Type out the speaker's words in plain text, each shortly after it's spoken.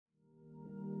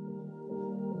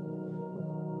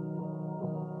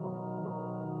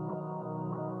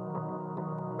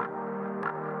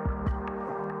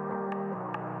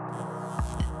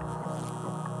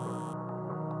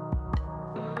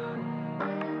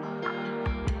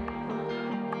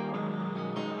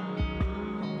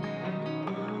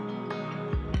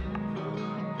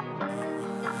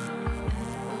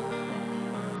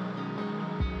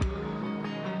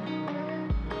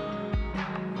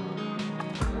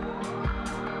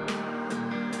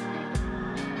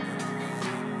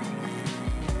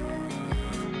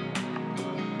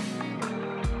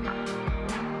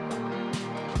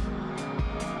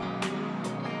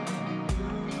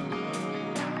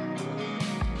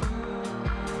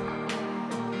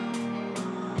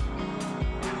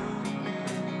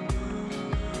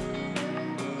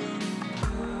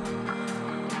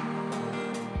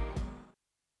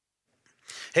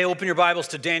Hey, open your Bibles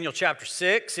to Daniel chapter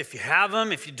 6 if you have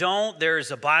them. If you don't,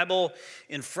 there's a Bible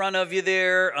in front of you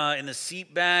there in the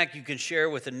seat back. You can share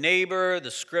with a neighbor.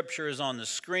 The scripture is on the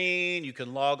screen. You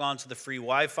can log on to the free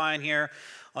Wi-Fi in here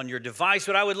on your device.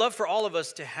 But I would love for all of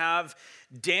us to have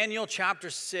Daniel chapter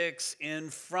 6 in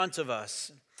front of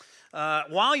us.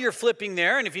 While you're flipping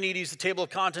there, and if you need to use the table of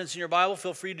contents in your Bible,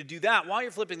 feel free to do that. While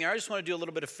you're flipping there, I just want to do a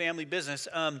little bit of family business.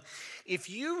 If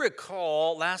you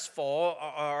recall, last fall,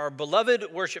 our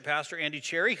beloved worship pastor, Andy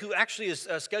Cherry, who actually is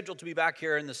scheduled to be back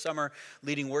here in the summer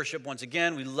leading worship once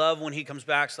again. We love when he comes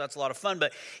back, so that's a lot of fun.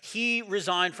 But he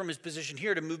resigned from his position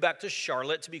here to move back to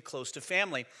Charlotte to be close to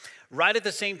family. Right at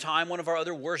the same time, one of our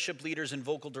other worship leaders and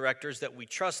vocal directors that we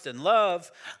trust and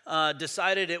love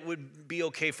decided it would be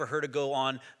okay for her to go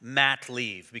on mat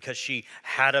leave because she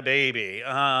had a baby.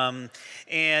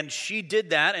 And she did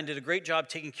that and did a great job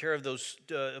taking care of those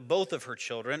both of her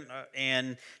children.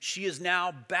 And she is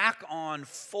now back on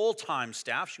full-time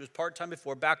staff. She was part-time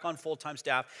before, back on full-time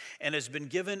staff, and has been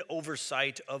given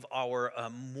oversight of our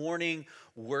morning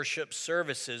worship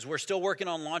services. We're still working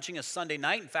on launching a Sunday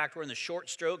night. In fact, we're in the short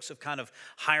strokes of kind of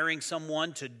hiring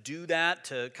someone to do that,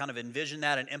 to kind of envision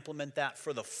that and implement that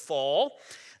for the fall.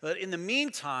 But in the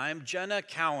meantime, Jenna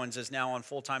Cowens is now on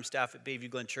full-time staff at Bayview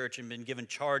Glen Church and been given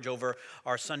charge over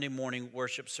our Sunday morning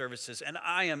worship services. And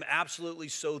I am absolutely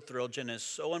so thrilled. Jenna is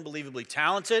so unbelievably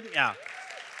talented. Yeah.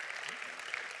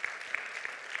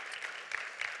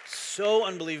 So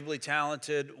unbelievably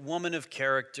talented, woman of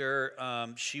character.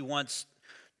 She once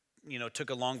took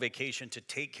a long vacation to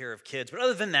take care of kids. But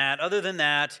other than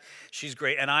that, she's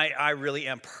great. And I really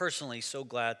am personally so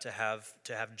glad to have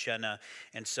Jenna.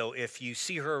 And so if you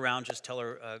see her around, just tell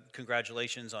her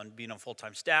congratulations on being on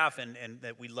full-time staff and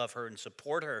that we love her and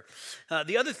support her.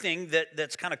 The other thing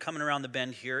that's kind of coming around the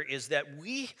bend here is that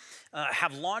we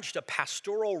have launched a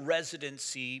pastoral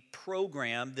residency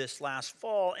program this last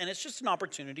fall. And it's just an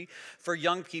opportunity for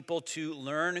young people to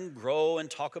learn and grow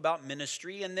and talk about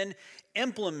ministry and then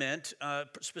implement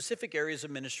specific areas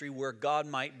of ministry where God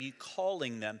might be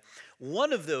calling them.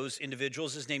 One of those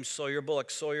individuals is named Sawyer Bullock.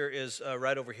 Sawyer is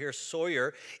right over here.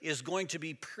 Sawyer is going to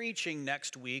be preaching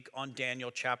next week on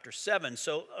Daniel chapter 7.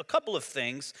 So a couple of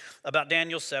things about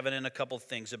Daniel 7 and a couple of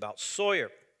things about Sawyer.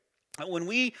 When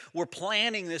we were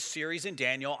planning this series in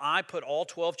Daniel, I put all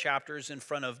 12 chapters in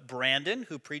front of Brandon,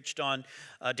 who preached on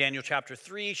Daniel chapter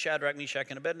 3, Shadrach, Meshach,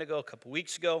 and Abednego a couple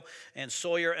weeks ago, and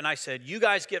Sawyer, and I said, you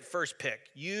guys get first pick.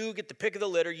 You get the pick of the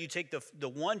litter. You take the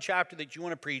one chapter that you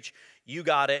want to preach. You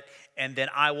got it, and then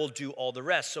I will do all the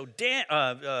rest. So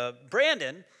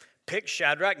Brandon picked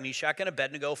Shadrach, Meshach, and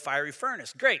Abednego, fiery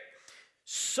furnace. Great.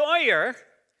 Sawyer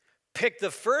picked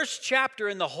the first chapter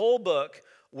in the whole book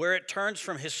where it turns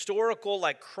from historical,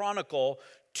 like chronicle,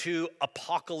 to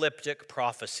apocalyptic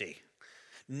prophecy.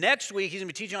 Next week, he's going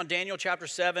to be teaching on Daniel chapter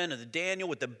 7, and the Daniel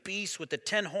with the beast with the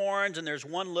 10 horns, and there's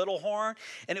one little horn.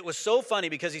 And it was so funny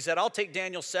because he said, I'll take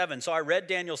Daniel 7. So I read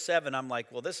Daniel 7. I'm like,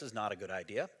 well, this is not a good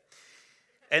idea.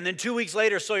 And then 2 weeks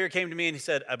later, Sawyer came to me and he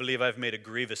said, I believe I've made a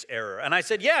grievous error. And I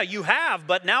said, yeah, you have,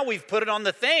 but now we've put it on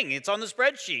the thing. It's on the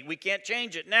spreadsheet. We can't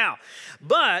change it now.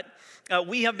 But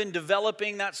we have been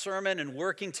developing that sermon and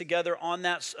working together on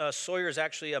that. Sawyer is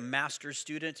actually a master's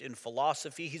student in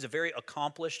philosophy. He's a very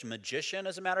accomplished magician,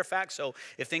 as a matter of fact. So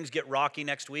if things get rocky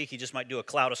next week, he just might do a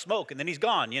cloud of smoke and then he's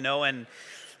gone, and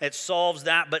it solves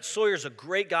that. But Sawyer's a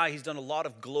great guy. He's done a lot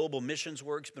of global missions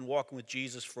work. He's been walking with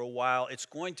Jesus for a while. It's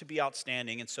going to be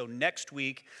outstanding. And so next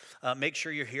week, make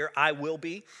sure you're here. I will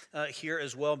be here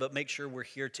as well, but make sure we're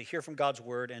here to hear from God's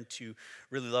word and to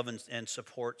really love and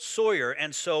support Sawyer.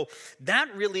 And so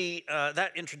that really,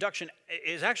 that introduction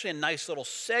is actually a nice little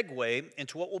segue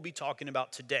into what we'll be talking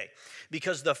about today.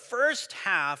 Because the first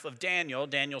half of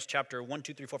Daniel's chapter 1,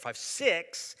 2, 3, 4, 5,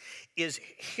 6, is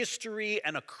history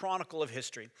and a chronicle of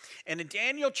history. And in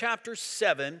Daniel chapter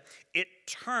 7,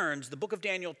 the book of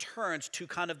Daniel turns to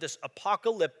kind of this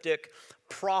apocalyptic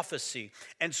prophecy.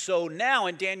 And so now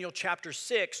in Daniel chapter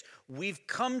 6, we've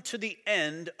come to the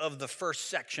end of the first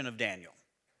section of Daniel.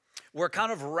 We're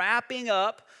kind of wrapping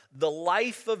up the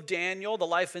life of Daniel, the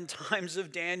life and times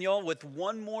of Daniel, with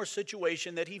one more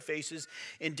situation that he faces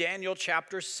in Daniel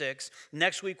chapter 6.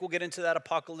 Next week, we'll get into that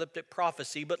apocalyptic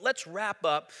prophecy. But let's wrap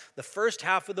up the first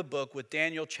half of the book with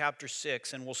Daniel chapter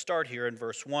 6, and we'll start here in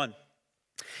verse 1.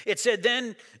 It said,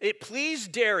 then it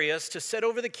pleased Darius to set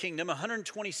over the kingdom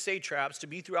 120 satraps to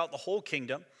be throughout the whole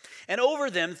kingdom, and over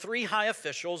them 3 high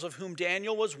officials, of whom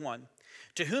Daniel was one.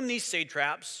 to whom these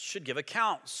satraps should give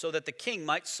accounts, so that the king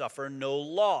might suffer no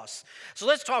loss. So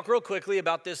let's talk real quickly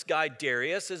about this guy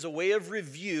Darius as a way of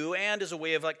review and as a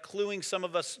way of like cluing some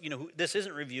of us, this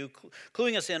isn't review,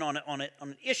 cluing us in on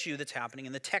an issue that's happening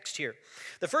in the text here.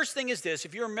 The first thing is this: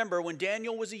 if you remember, when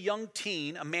Daniel was a young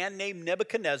teen, a man named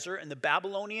Nebuchadnezzar in the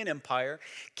Babylonian Empire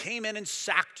came in and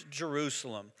sacked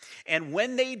Jerusalem. And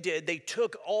when they did, they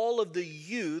took all of the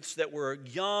youths that were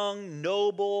young,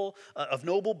 noble, of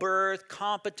noble birth,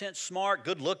 competent, smart,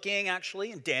 good looking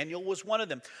actually, and Daniel was one of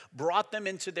them, brought them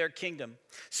into their kingdom.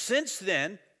 Since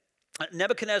then,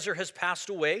 Nebuchadnezzar has passed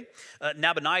away.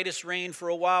 Nabonidus reigned for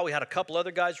a while. We had a couple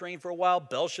other guys reign for a while.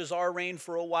 Belshazzar reigned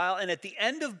for a while. And at the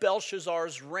end of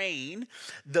Belshazzar's reign,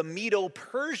 the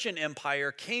Medo-Persian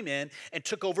Empire came in and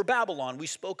took over Babylon. We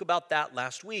spoke about that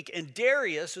last week. And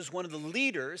Darius is one of the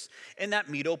leaders in that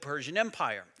Medo-Persian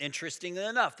Empire. Interestingly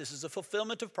enough, this is a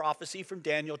fulfillment of prophecy from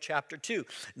Daniel chapter 2.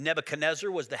 Nebuchadnezzar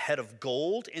was the head of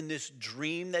gold in this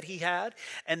dream that he had,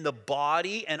 and the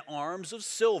body and arms of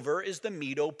silver is the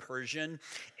Medo-Persian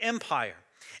Empire.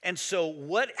 And so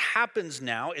what happens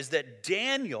now is that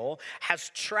Daniel has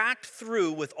tracked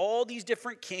through with all these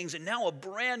different kings, and now a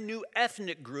brand new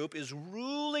ethnic group is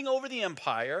ruling over the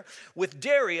empire with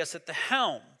Darius at the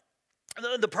helm.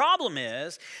 The problem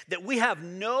is that we have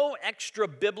no extra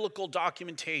biblical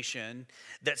documentation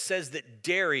that says that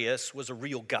Darius was a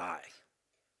real guy.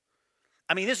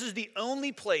 I mean, this is the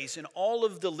only place in all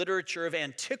of the literature of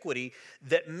antiquity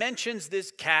that mentions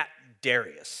this cat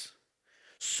Darius.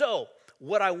 So,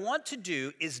 what I want to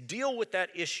do is deal with that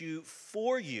issue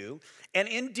for you, and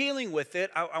in dealing with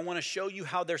it, I want to show you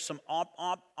how there's some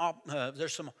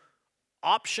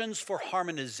options for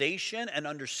harmonization and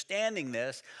understanding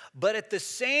this, but at the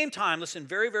same time, listen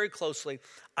very, very closely,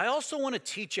 I also want to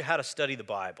teach you how to study the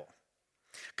Bible.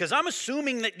 Because I'm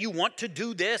assuming that you want to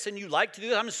do this and you like to do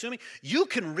this. I'm assuming you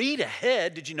can read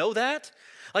ahead. Did you know that?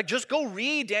 Like, just go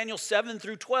read Daniel 7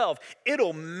 through 12.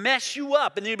 It'll mess you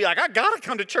up. And then you'll be like, I got to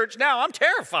come to church now. I'm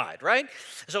terrified, right?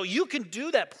 So you can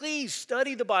do that. Please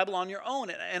study the Bible on your own.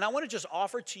 And I want to just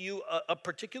offer to you a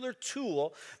particular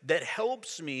tool that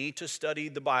helps me to study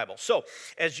the Bible. So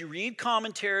as you read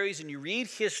commentaries and you read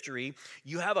history,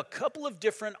 you have a couple of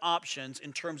different options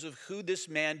in terms of who this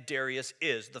man Darius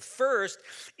is. The first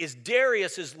is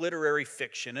Darius is literary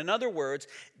fiction. In other words,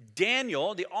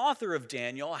 Daniel, the author of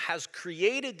Daniel, has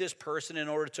created this person in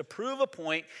order to prove a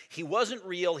point. He wasn't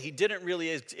real. He didn't really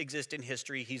exist in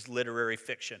history. He's literary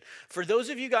fiction. For those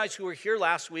of you guys who were here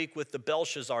last week with the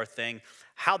Belshazzar thing,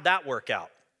 how'd that work out?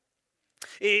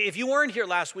 If you weren't here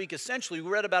last week, essentially, we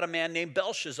read about a man named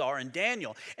Belshazzar in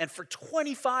Daniel. And for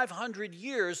 2,500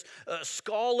 years,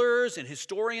 scholars and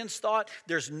historians thought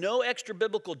there's no extra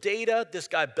biblical data. This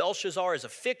guy Belshazzar is a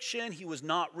fiction. He was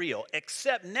not real.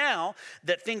 Except now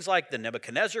that things like the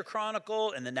Nebuchadnezzar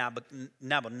Chronicle and the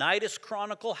Nabonidus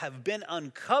Chronicle have been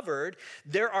uncovered,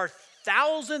 there are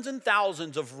thousands and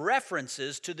thousands of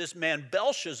references to this man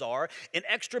Belshazzar in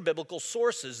extra biblical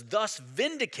sources, thus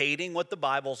vindicating what the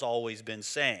Bible's always been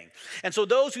saying. And so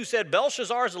those who said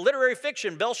Belshazzar is a literary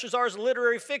fiction, Belshazzar is a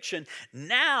literary fiction,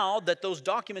 now that those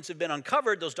documents have been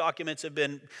uncovered, those documents have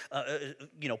been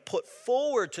put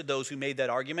forward to those who made that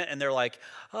argument, and they're like,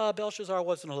 Belshazzar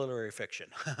wasn't a literary fiction.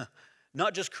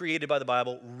 Not just created by the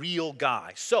Bible, real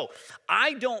guy. So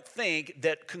I don't think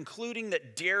that concluding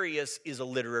that Darius is a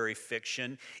literary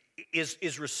fiction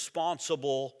is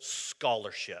responsible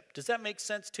scholarship. Does that make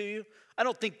sense to you? I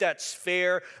don't think that's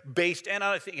fair and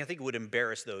I think it would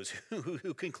embarrass those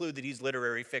who conclude that he's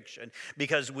literary fiction,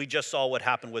 because we just saw what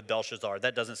happened with Belshazzar.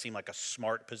 That doesn't seem like a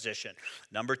smart position.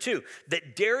 Number two,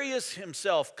 that Darius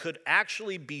himself could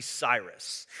actually be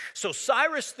Cyrus. So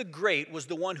Cyrus the Great was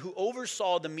the one who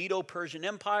oversaw the Medo-Persian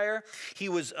Empire. He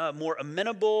was more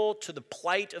amenable to the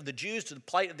plight of the Jews, to the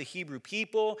plight of the Hebrew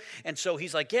people. And so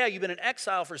he's like, yeah, you've been in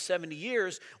exile for 70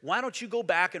 years. Why don't you go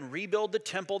back and rebuild the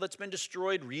temple that's been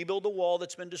destroyed, rebuild the wall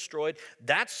that's been destroyed?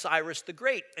 That's Cyrus the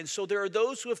Great. And so there are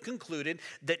those who have concluded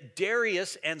that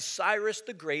Darius and Cyrus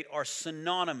the Great are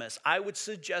synonymous. I would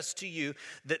suggest to you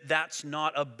that that's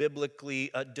not a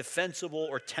biblically defensible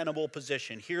or tenable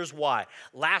position. Here's why.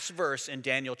 Last verse in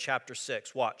Daniel chapter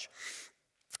 6. Watch.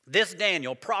 This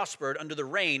Daniel prospered under the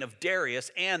reign of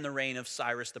Darius and the reign of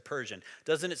Cyrus the Persian.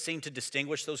 Doesn't it seem to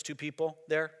distinguish those two people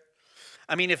there?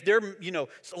 I mean, if they're,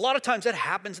 a lot of times that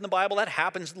happens in the Bible, that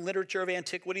happens in the literature of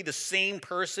antiquity. The same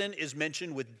person is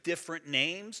mentioned with different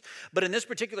names. But in this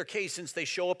particular case, since they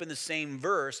show up in the same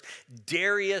verse,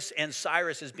 Darius and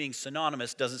Cyrus as being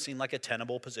synonymous doesn't seem like a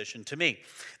tenable position to me.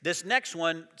 This next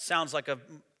one sounds like a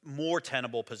more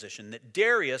tenable position, that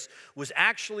Darius was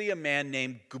actually a man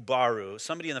named Gubaru.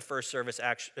 Somebody in the first service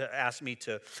asked me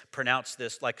to pronounce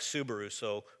this like Subaru,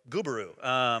 so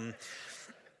Gubaru.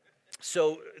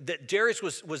 So that Darius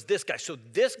was this guy. So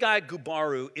this guy,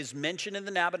 Gubaru, is mentioned in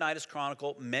the Nabonidus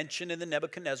Chronicle, mentioned in the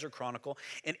Nebuchadnezzar Chronicle.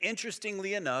 And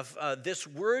interestingly enough, this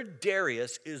word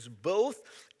Darius is both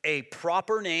a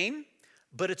proper name,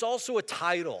 but it's also a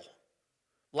title,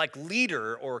 like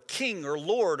leader or king or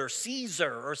lord or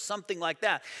Caesar or something like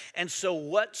that. And so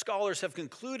what scholars have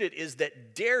concluded is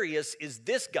that Darius is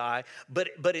this guy,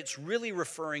 but it's really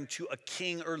referring to a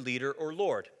king or leader or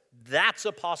lord. That's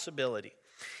a possibility.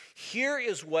 Here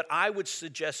is what I would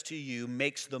suggest to you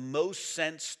makes the most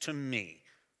sense to me,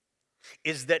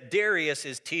 is that Darius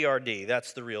is TRD.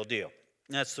 That's the real deal.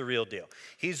 That's the real deal.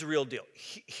 He's the real deal.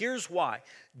 Here's why.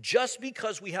 Just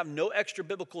because we have no extra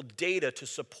biblical data to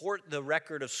support the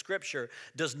record of Scripture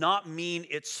does not mean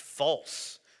it's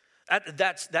false.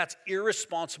 That's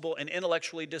irresponsible and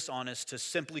intellectually dishonest to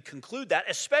simply conclude that,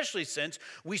 especially since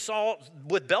we saw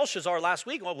with Belshazzar last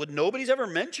week, well, nobody's ever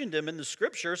mentioned him in the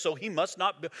Scripture, so he must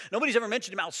not be, nobody's ever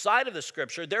mentioned him outside of the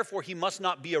Scripture, therefore he must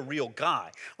not be a real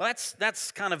guy. Well,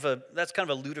 that's kind of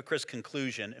a ludicrous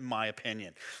conclusion, in my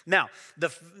opinion. Now,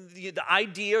 the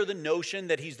idea or the notion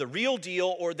that he's the real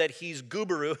deal or that he's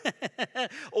Gubaru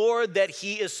or that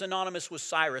he is synonymous with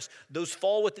Cyrus, those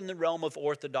fall within the realm of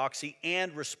orthodoxy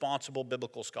and responsible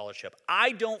biblical scholarship.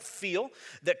 I don't feel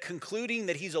that concluding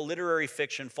that he's a literary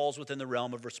fiction falls within the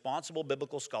realm of responsible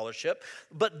biblical scholarship,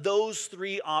 but those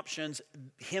three options,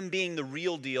 him being the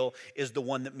real deal, is the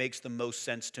one that makes the most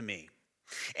sense to me.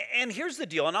 And here's the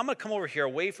deal, and I'm going to come over here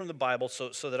away from the Bible so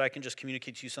that I can just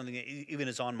communicate to you something that even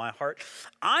is on my heart.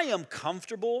 I am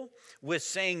comfortable with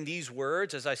saying these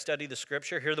words as I study the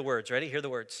Scripture. Hear the words. Ready? Hear the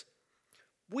words.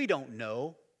 We don't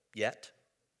know yet.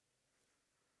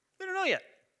 We don't know yet.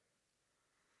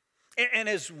 And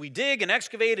as we dig and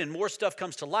excavate and more stuff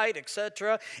comes to light,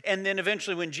 etc., and then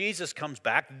eventually when Jesus comes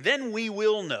back, then we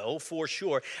will know for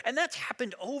sure. And that's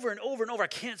happened over and over and over. I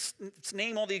can't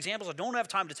name all the examples. I don't have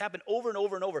time. It's happened over and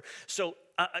over and over. So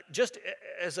just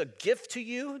as a gift to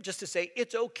you, just to say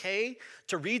it's okay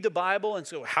to read the Bible and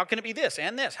so how can it be this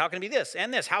and this? How can it be this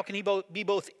and this? How can he be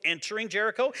both entering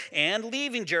Jericho and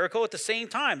leaving Jericho at the same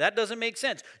time? That doesn't make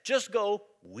sense. Just go,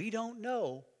 we don't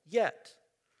know yet.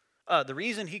 The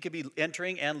reason he could be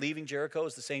entering and leaving Jericho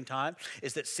at the same time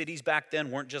is that cities back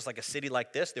then weren't just like a city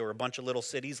like this. There were a bunch of little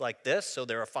cities like this. So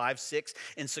there are 5, 6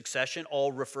 in succession,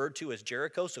 all referred to as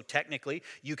Jericho. So technically,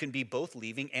 you can be both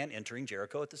leaving and entering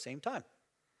Jericho at the same time.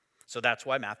 So that's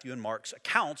why Matthew and Mark's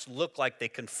accounts look like they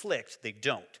conflict. They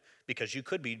don't, because you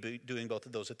could be doing both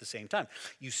of those at the same time.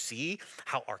 You see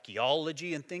how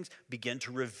archaeology and things begin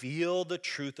to reveal the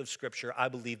truth of Scripture. I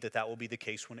believe that will be the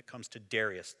case when it comes to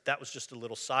Darius. That was just a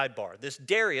little sidebar. This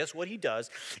Darius, what he does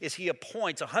is he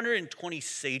appoints 120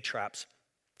 satraps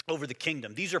over the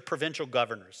kingdom. These are provincial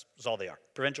governors, is all they are.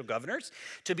 Provincial governors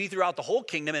to be throughout the whole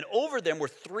kingdom, and over them were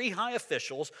 3 high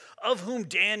officials, of whom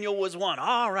Daniel was one.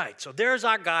 All right, so there's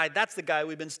our guy. That's the guy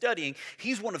we've been studying.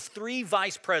 He's one of 3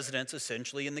 vice presidents,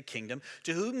 essentially, in the kingdom,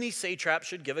 to whom these satraps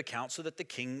should give account so that the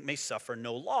king may suffer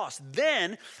no loss.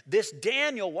 Then this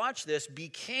Daniel, watch this,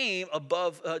 became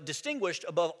distinguished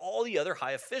above all the other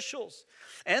high officials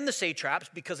and the satraps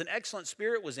because an excellent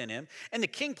spirit was in him, and the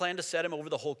king planned to set him over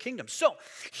the whole kingdom. So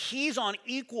he's on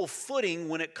equal footing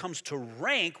when it comes to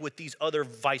rank with these other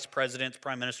vice presidents,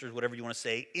 prime ministers, whatever you want to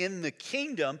say, in the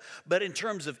kingdom. But in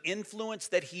terms of influence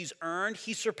that he's earned,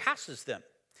 he surpasses them.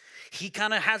 He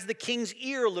kind of has the king's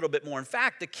ear a little bit more. In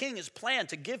fact, the king has planned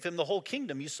to give him the whole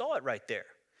kingdom. You saw it right there.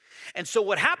 And so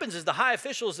what happens is the high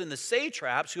officials and the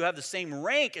satraps, who have the same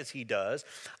rank as he does,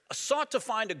 sought to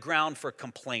find a ground for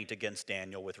complaint against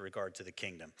Daniel with regard to the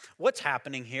kingdom. What's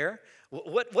happening here?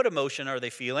 What emotion are they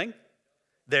feeling?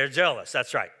 They're jealous.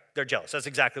 That's right. They're jealous. That's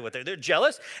exactly what they're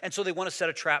jealous. And so they want to set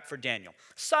a trap for Daniel.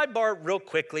 Sidebar real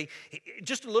quickly,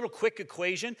 just a little quick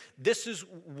equation. This is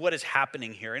what is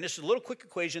happening here. And it's a little quick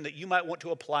equation that you might want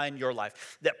to apply in your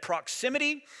life. That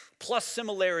proximity plus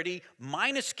similarity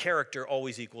minus character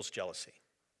always equals jealousy.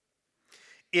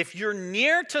 If you're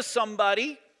near to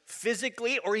somebody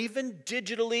physically or even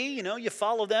digitally, you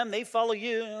follow them, they follow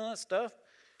you, that stuff.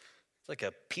 It's like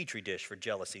a petri dish for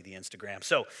jealousy, the Instagram.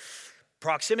 So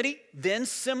proximity, then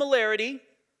similarity.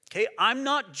 Okay, I'm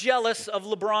not jealous of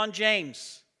LeBron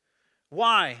James.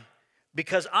 Why?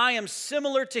 Because I am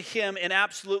similar to him in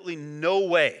absolutely no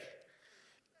way.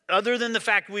 Other than the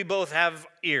fact we both have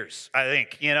ears, I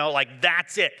think, like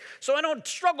that's it. So I don't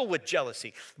struggle with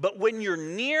jealousy. But when you're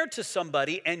near to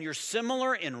somebody and you're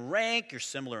similar in rank, you're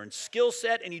similar in skill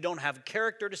set, and you don't have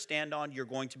character to stand on, you're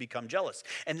going to become jealous.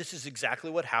 And this is exactly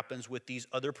what happens with these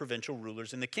other provincial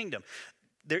rulers in the kingdom.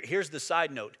 Here's the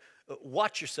side note.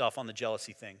 Watch yourself on the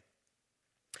jealousy thing.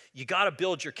 You got to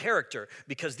build your character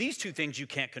because these two things you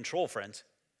can't control, friends.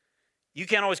 You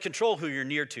can't always control who you're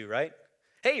near to, right?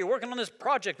 Hey, you're working on this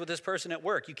project with this person at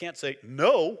work. You can't say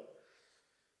no.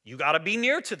 You got to be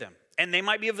near to them. And they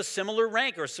might be of a similar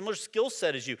rank or a similar skill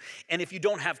set as you. And if you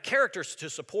don't have characters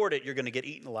to support it, you're going to get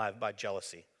eaten alive by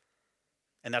jealousy.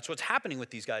 And that's what's happening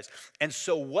with these guys. And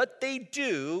so what they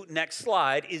do, next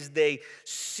slide, is they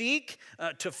seek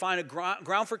to find a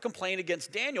ground for complaint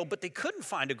against Daniel, but they couldn't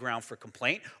find a ground for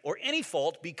complaint or any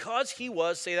fault because he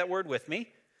was, say that word with me,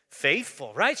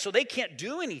 faithful, right? So they can't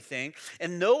do anything,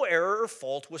 and no error or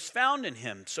fault was found in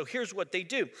him. So here's what they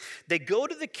do. They go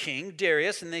to the king,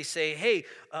 Darius, and they say, hey,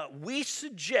 we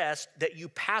suggest that you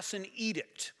pass an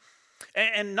edict.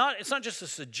 And it's not just a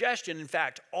suggestion. In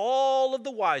fact, all of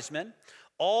the wise men,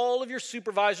 all of your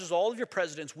supervisors, all of your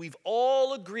presidents, we've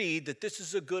all agreed that this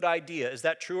is a good idea. Is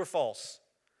that true or false?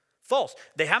 False.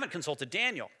 They haven't consulted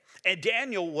Daniel. And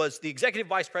Daniel was the executive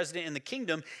vice president in the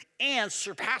kingdom and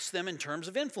surpassed them in terms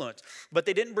of influence. But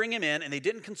they didn't bring him in and they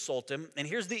didn't consult him. And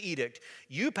here's the edict.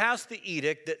 You pass the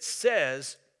edict that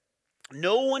says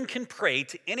no one can pray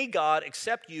to any god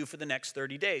except you for the next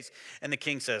 30 days. And the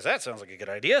king says, that sounds like a good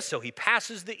idea. So he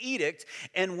passes the edict.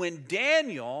 And when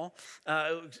Daniel,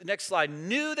 next slide,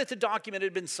 knew that the document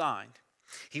had been signed,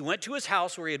 he went to his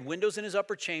house where he had windows in his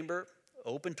upper chamber,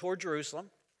 open toward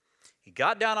Jerusalem. He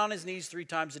got down on his knees 3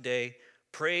 times a day,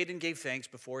 prayed and gave thanks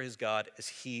before his God as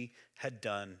he had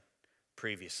done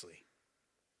previously.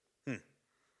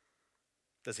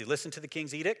 Does he listen to the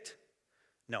king's edict?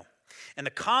 No. And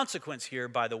the consequence here,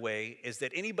 by the way, is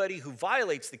that anybody who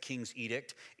violates the king's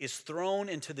edict is thrown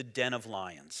into the den of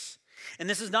lions. And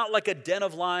this is not like a den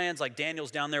of lions, like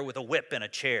Daniel's down there with a whip and a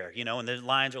chair, and the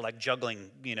lions are like juggling,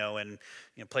 and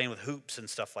playing with hoops and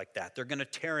stuff like that. They're going to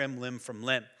tear him limb from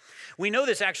limb. We know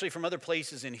this actually from other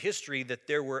places in history that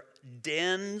there were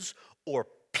dens or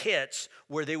pits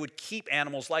where they would keep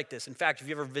animals like this. In fact, if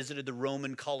you ever visited the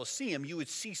Roman Colosseum, you would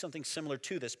see something similar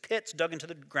to this. Pits dug into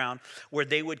the ground where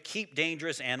they would keep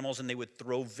dangerous animals and they would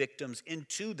throw victims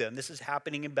into them. This is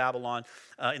happening in Babylon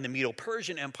in the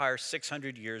Medo-Persian Empire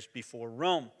 600 years before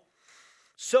Rome.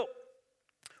 So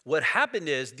what happened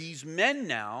is these men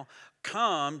now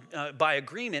come by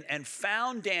agreement and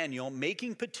found Daniel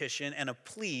making petition and a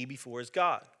plea before his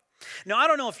God. Now, I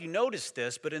don't know if you noticed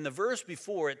this, but in the verse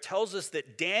before, it tells us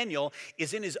that Daniel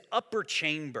is in his upper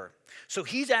chamber. So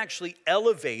he's actually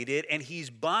elevated and he's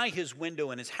by his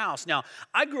window in his house. Now,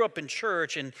 I grew up in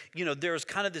church and, there's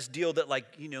kind of this deal that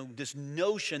this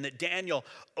notion that Daniel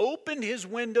opened his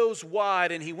windows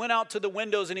wide and he went out to the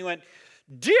windows and he went,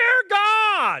 "Dear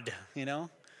God,"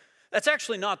 That's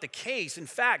actually not the case. In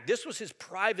fact, this was his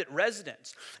private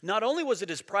residence. Not only was it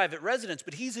his private residence,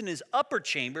 but he's in his upper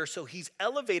chamber, so he's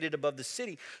elevated above the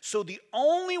city. So the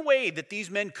only way that these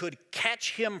men could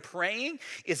catch him praying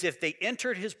is if they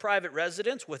entered his private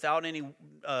residence without any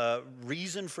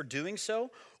reason for doing so,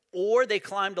 or they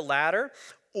climbed a ladder,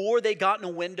 or they got in a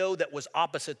window that was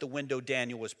opposite the window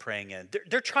Daniel was praying in.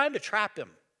 They're trying to trap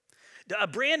him.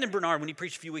 Brandon Bernard, when he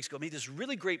preached a few weeks ago, made this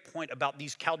really great point about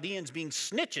these Chaldeans being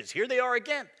snitches. Here they are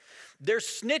again. They're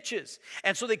snitches.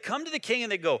 And so they come to the king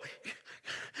and they go,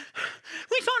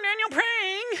 "We saw Daniel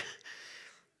praying."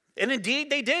 And indeed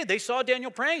they did. They saw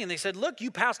Daniel praying and they said, "Look, you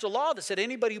passed a law that said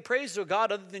anybody who prays to a God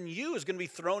other than you is going to be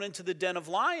thrown into the den of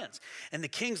lions." And the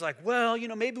king's like, "Well,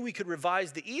 maybe we could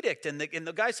revise the edict." And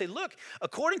the guys say, "Look,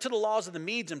 according to the laws of the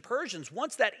Medes and Persians,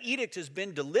 once that edict has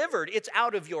been delivered, it's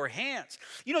out of your hands."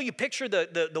 You picture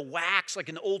the wax, like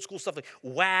in the old school stuff, like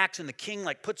wax, and the king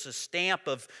puts a stamp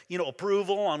of,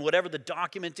 approval on whatever the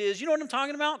document is. You know what I'm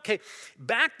talking about? Okay,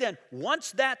 back then,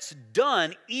 once that's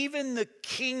done, even the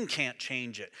king can't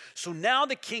change it. So now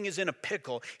the king is in a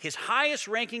pickle. His highest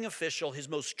ranking official, his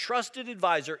most trusted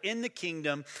advisor in the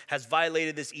kingdom, has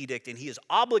violated this edict, and he is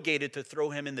obligated to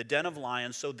throw him in the den of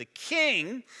lions. So the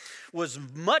king was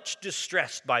much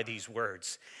distressed by these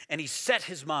words, and he set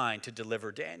his mind to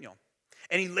deliver Daniel.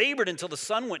 And he labored until the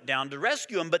sun went down to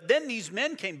rescue him. But then these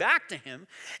men came back to him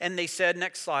and they said,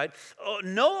 next slide,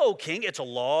 "No, O king, it's a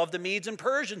law of the Medes and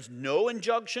Persians. No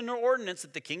injunction or ordinance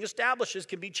that the king establishes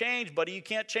can be changed. Buddy, you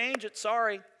can't change it,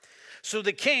 sorry." So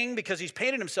the king, because he's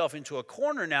painted himself into a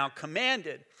corner now,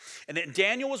 commanded. And then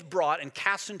Daniel was brought and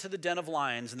cast into the den of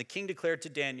lions. And the king declared to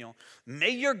Daniel,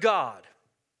 "May your God,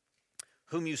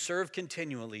 whom you serve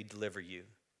continually, deliver you.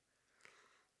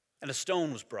 And a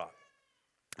stone was brought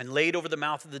and laid over the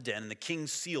mouth of the den, and the king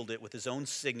sealed it with his own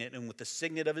signet and with the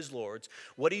signet of his lords.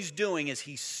 What he's doing is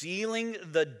he's sealing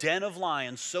the den of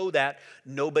lions so that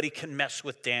nobody can mess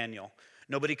with Daniel.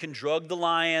 Nobody can drug the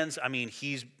lions. I mean,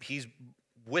 he's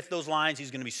with those lions.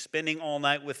 He's going to be spending all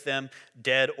night with them,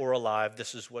 dead or alive.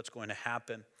 This is what's going to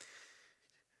happen.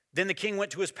 Then the king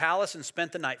went to his palace and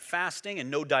spent the night fasting, and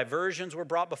no diversions were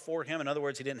brought before him. In other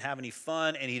words, he didn't have any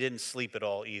fun, and he didn't sleep at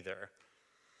all either.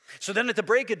 So then at the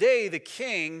break of day, the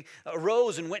king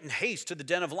arose and went in haste to the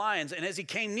den of lions. And as he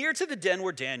came near to the den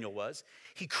where Daniel was,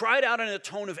 he cried out in a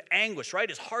tone of anguish, right?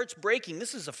 His heart's breaking.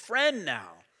 This is a friend now.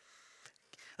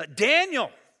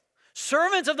 Daniel,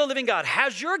 servant of the living God,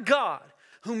 has your God,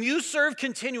 whom you serve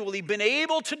continually, been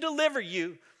able to deliver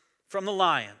you from the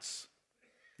lions?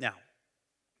 Now,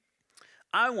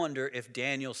 I wonder if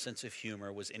Daniel's sense of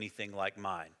humor was anything like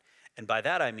mine. And by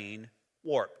that I mean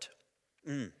warped.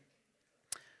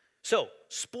 So,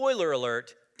 spoiler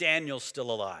alert, Daniel's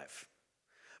still alive.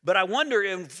 But I wonder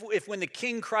if when the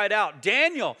king cried out,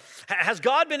 Daniel, has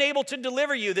God been able to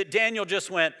deliver you, that Daniel just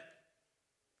went,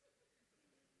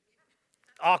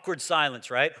 awkward silence,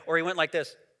 right? Or he went like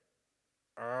this.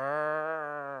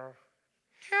 Help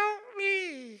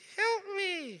me, help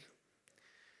me.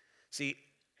 See,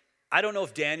 I don't know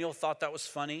if Daniel thought that was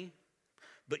funny,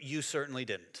 but you certainly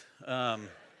didn't.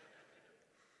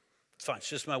 It's fine, it's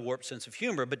just my warped sense of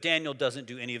humor, but Daniel doesn't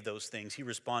do any of those things. He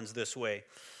responds this way.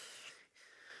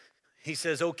 He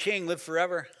says, O king, live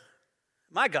forever.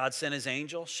 My God sent his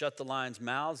angel, shut the lions'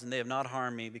 mouths, and they have not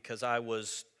harmed me, because I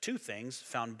was two things,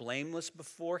 found blameless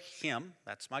before him,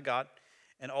 that's my God,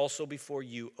 and also before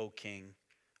you, O king,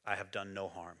 I have done no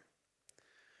harm.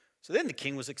 So then the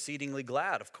king was exceedingly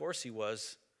glad. Of course he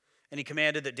was. And he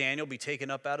commanded that Daniel be taken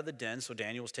up out of the den. So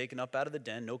Daniel was taken up out of the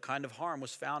den. No kind of harm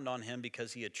was found on him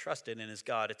because he had trusted in his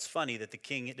God. It's funny that the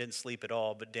king didn't sleep at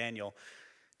all, but Daniel's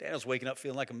waking up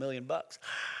feeling like $1 million.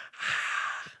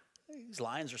 These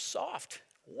lions are soft,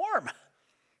 warm.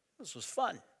 This was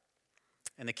fun.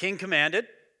 And the king commanded,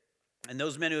 and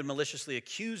those men who had maliciously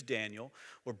accused Daniel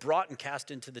were brought and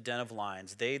cast into the den of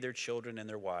lions, they, their children, and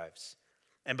their wives.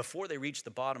 And before they reached the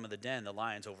bottom of the den, the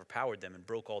lions overpowered them and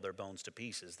broke all their bones to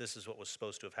pieces. This is what was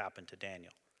supposed to have happened to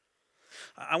Daniel.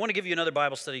 I want to give you another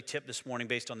Bible study tip this morning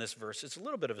based on this verse. It's a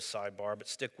little bit of a sidebar, but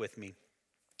stick with me.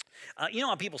 You know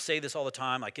how people say this all the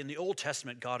time? Like in the Old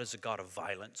Testament, God is a God of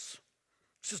violence.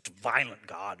 It's just a violent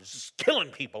God. It's just killing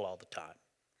people all the time.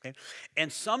 Okay?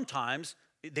 And sometimes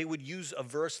they would use a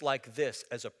verse like this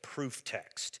as a proof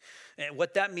text. And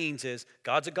what that means is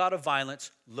God's a God of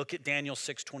violence. Look at Daniel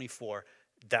 6:24.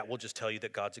 That will just tell you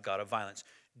that God's a God of violence.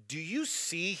 Do you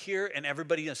see here, and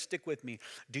everybody stick with me,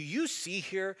 do you see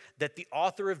here that the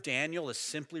author of Daniel is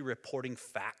simply reporting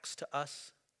facts to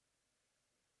us?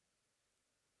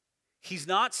 He's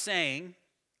not saying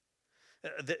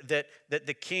that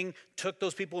the king took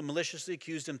those people who maliciously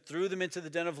accused him, threw them into the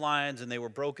den of lions, and they were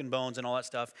broken bones and all that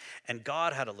stuff, and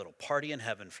God had a little party in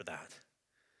heaven for that.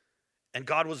 And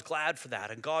God was glad for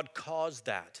that, and God caused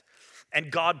that. And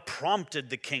God prompted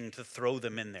the king to throw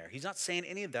them in there. He's not saying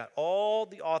any of that. All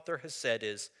the author has said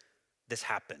is, this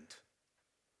happened.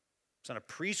 It's not a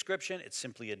prescription, it's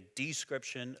simply a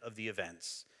description of the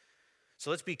events. So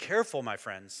let's be careful, my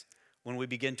friends, when we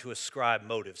begin to ascribe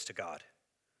motives to God.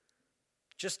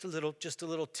 Just a little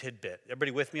tidbit.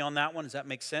 Everybody with me on that one? Does that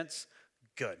make sense?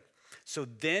 Good. So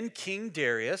then King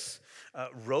Darius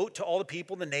wrote to all the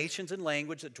people, the nations and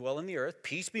language that dwell in the earth,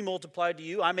 peace be multiplied to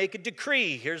you. I make a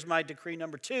decree. Here's my decree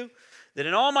number 2, that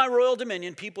in all my royal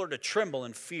dominion, people are to tremble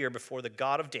and fear before the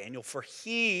God of Daniel, for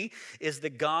he is the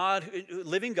God,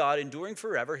 living God, enduring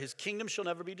forever. His kingdom shall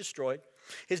never be destroyed.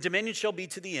 His dominion shall be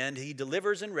to the end. He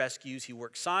delivers and rescues. He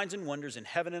works signs and wonders in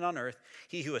heaven and on earth.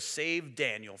 He who has saved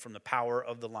Daniel from the power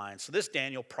of the lions. So this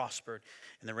Daniel prospered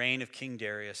in the reign of King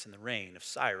Darius and the reign of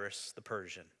Cyrus the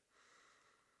Persian.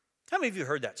 How many of you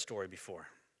heard that story before?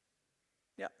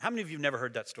 Yeah. How many of you have never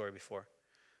heard that story before?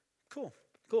 Cool.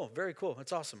 Very cool.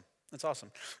 That's awesome.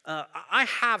 I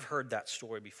have heard that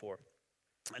story before.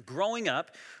 Growing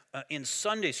up in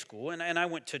Sunday school, and I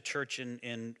went to church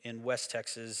in West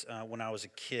Texas when I was a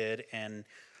kid, and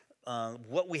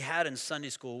what we had in Sunday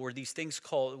school were these things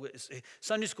called,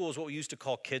 Sunday school is what we used to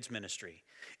call kids ministry.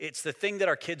 It's the thing that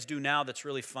our kids do now that's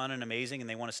really fun and amazing, and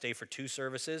they want to stay for 2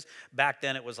 services. Back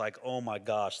then, it was like, oh my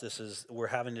gosh, we're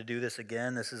having to do this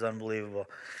again. This is unbelievable.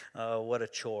 What a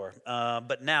chore.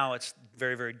 But now it's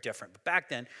very, very different. But back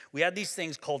then, we had these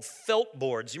things called felt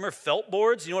boards. You remember felt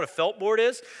boards? You know what a felt board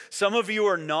is? Some of you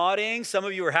are nodding. Some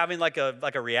of you are having like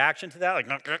a reaction to that.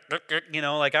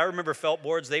 Like I remember felt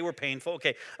boards. They were painful.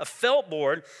 Okay, a felt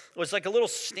board was like a little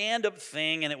stand-up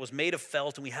thing, and it was made of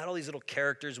felt, and we had all these little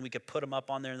characters, and we could put them up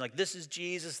on there. And like, this is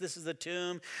Jesus, this is the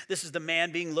tomb, this is the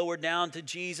man being lowered down to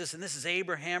Jesus, and this is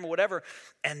Abraham or whatever,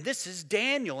 and this is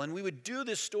Daniel. And we would do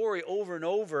this story over and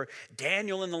over,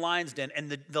 Daniel in the lion's den.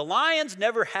 And the lions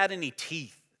never had any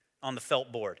teeth on the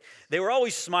felt board. They were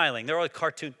always smiling. They were always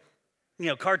cartoon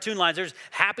lions. They're just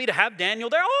happy to have Daniel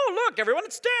there. Oh, look, everyone,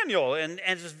 it's Daniel. And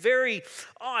it's very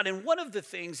odd. And one of the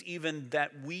things even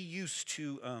that we used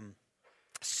to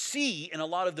see in a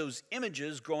lot of those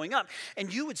images growing up,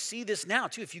 and you would see this now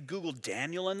too, if you Google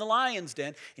Daniel in the lion's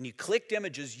den and you clicked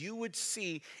images, you would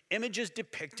see images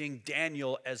depicting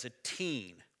Daniel as a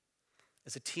teen.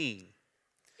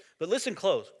 But listen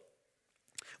close.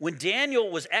 When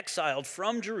Daniel was exiled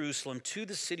from Jerusalem to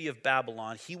the city of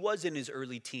Babylon, he was in his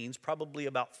early teens, probably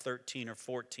about 13 or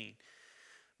 14.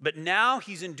 But now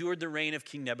he's endured the reign of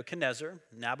King Nebuchadnezzar,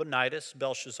 Nabonidus,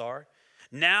 Belshazzar.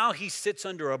 Now he sits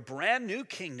under a brand new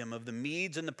kingdom of the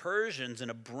Medes and the Persians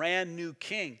and a brand new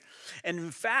king. And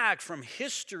in fact, from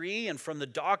history and from the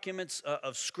documents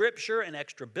of Scripture and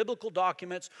extra biblical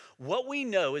documents, what we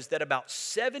know is that about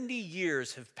 70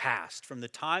 years have passed from the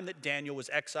time that Daniel was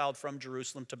exiled from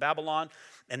Jerusalem to Babylon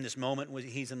and this moment when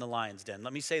he's in the lion's den.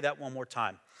 Let me say that one more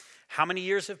time. How many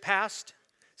years have passed?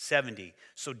 70.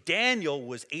 So Daniel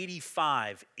was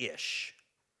 85-ish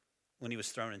when he was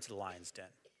thrown into the lion's den.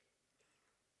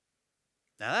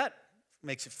 Now that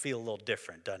makes it feel a little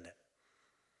different, doesn't it?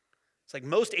 It's like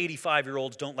most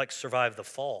 85-year-olds don't survive the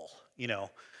fall,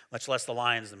 much less the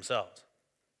lions themselves.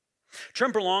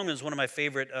 Tremper Longman is one of my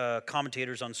favorite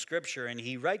commentators on Scripture, and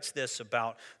he writes this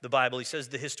about the Bible. He says,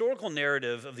 the historical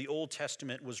narrative of the Old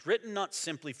Testament was written not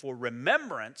simply for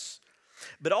remembrance,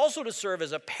 but also to serve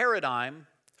as a paradigm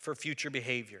for future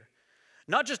behavior.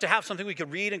 Not just to have something we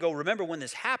could read and go, remember when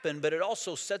this happened, but it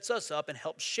also sets us up and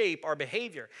helps shape our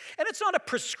behavior. And it's not a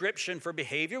prescription for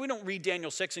behavior. We don't read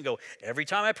Daniel 6 and go, every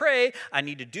time I pray, I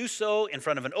need to do so in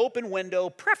front of an open window,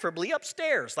 preferably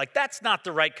upstairs. That's not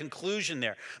the right conclusion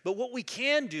there. But what we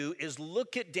can do is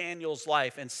look at Daniel's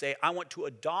life and say, I want to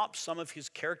adopt some of his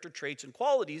character traits and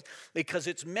qualities because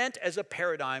it's meant as a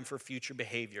paradigm for future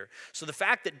behavior. So the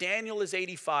fact that Daniel is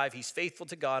 85, he's faithful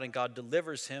to God, and God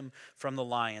delivers him from the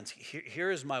lions. Here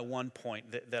is my one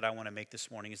point that I want to make this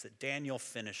morning, is that Daniel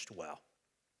finished well.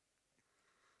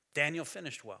 Daniel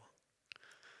finished well.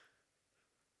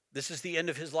 This is the end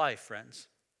of his life, friends.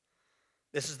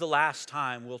 This is the last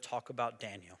time we'll talk about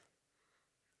Daniel,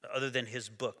 other than his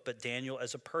book, but Daniel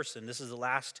as a person. This is the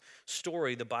last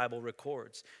story the Bible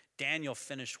records. Daniel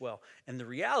finished well. And the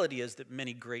reality is that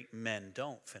many great men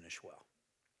don't finish well.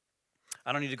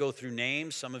 I don't need to go through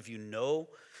names. Some of you know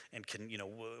and can,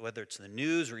 whether it's in the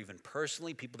news or even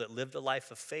personally, people that lived a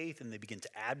life of faith and they begin to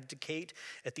abdicate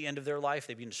at the end of their life.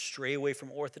 They begin to stray away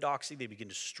from orthodoxy. They begin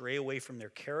to stray away from their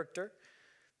character.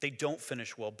 They don't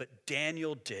finish well, but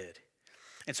Daniel did.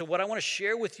 And so what I want to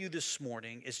share with you this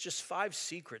morning is just 5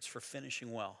 secrets for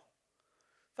finishing well.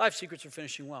 5 secrets for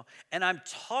finishing well. And I'm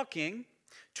talking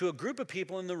to a group of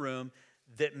people in the room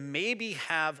that maybe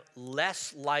have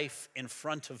less life in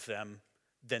front of them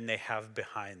than they have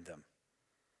behind them.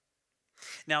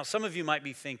 Now, some of you might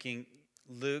be thinking,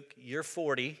 Luke, you're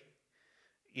 40.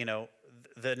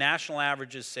 The national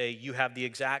averages say you have the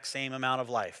exact same amount of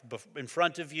life in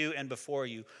front of you and before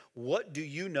you. What do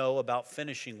you know about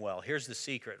finishing well? Here's the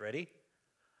secret. Ready?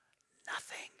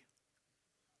 Nothing.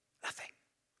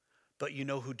 But you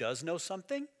know who does know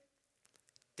something?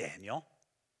 Daniel.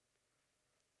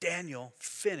 Daniel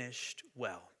finished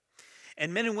well.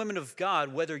 And men and women of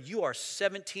God, whether you are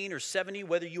 17 or 70,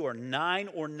 whether you are 9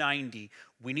 or 90,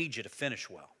 we need you to finish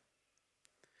well.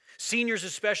 Seniors,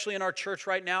 especially in our church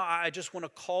right now, I just want to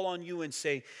call on you and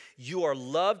say, you are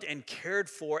loved and cared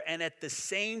for, and at the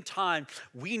same time,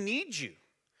 we need you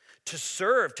to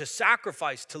serve, to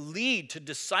sacrifice, to lead, to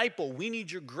disciple. We need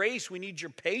your grace. We need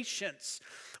your patience.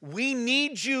 We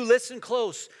need you, listen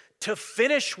close, to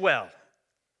finish well.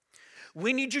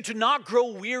 We need you to not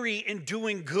grow weary in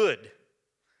doing good.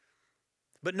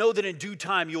 But know that in due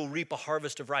time you'll reap a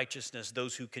harvest of righteousness,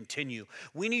 those who continue.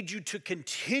 We need you to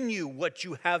continue what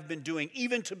you have been doing,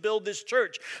 even to build this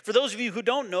church. For those of you who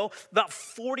don't know, about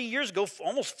 40 years ago,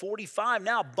 almost 45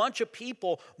 now, a bunch of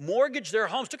people mortgaged their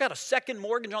homes, took out a second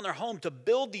mortgage on their home to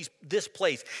build this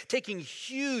place, taking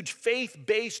huge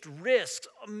faith-based risks,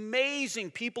 amazing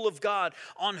people of God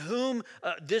on whom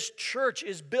this church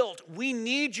is built. We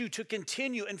need you to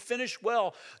continue and finish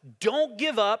well. Don't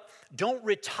give up. Don't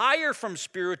retire from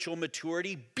spiritual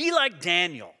maturity. Be like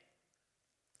Daniel,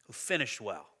 who finished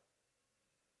well.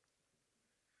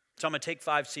 So I'm going to take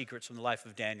 5 secrets from the life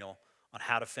of Daniel on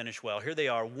how to finish well. Here they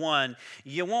are. 1,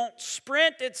 you won't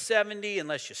sprint at 70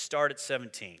 unless you start at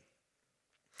 17.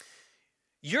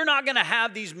 You're not going to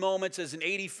have these moments as an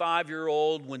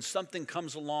 85-year-old when something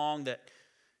comes along that,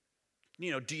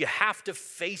 do you have to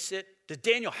face it? Did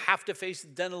Daniel have to face the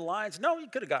den of the lions? No, he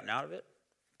could have gotten out of it.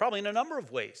 Probably in a number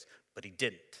of ways, but he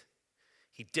didn't.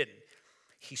 He didn't.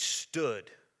 He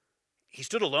stood. He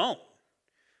stood alone.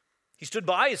 He stood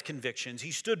by his convictions.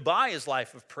 He stood by his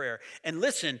life of prayer. And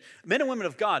listen, men and women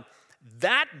of God,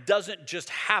 that doesn't just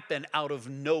happen out of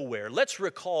nowhere. Let's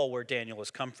recall where Daniel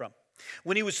has come from.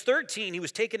 When he was 13, he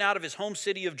was taken out of his home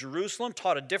city of Jerusalem,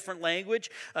 taught a different language.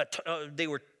 They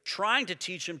were trying to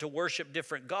teach him to worship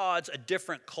different gods, a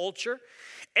different culture.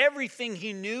 Everything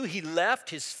he knew, he left,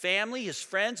 his family, his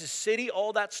friends, his city,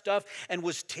 all that stuff, and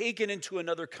was taken into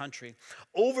another country.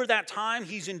 Over that time,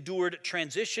 he's endured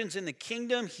transitions in the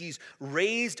kingdom. He's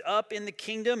raised up in the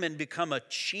kingdom and become a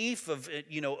chief of,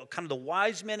 kind of the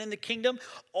wise men in the kingdom.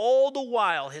 All the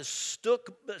while has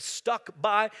stuck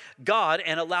by God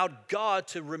and allowed God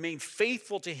to remain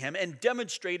faithful to him and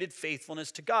demonstrated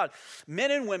faithfulness to God.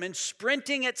 Men and women,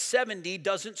 sprinting at 70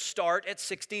 doesn't start at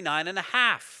 69 and a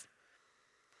half.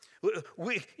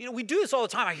 We do this all the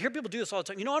time. I hear people do this all the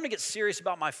time. I'm going to get serious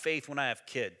about my faith when I have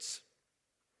kids.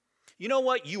 You know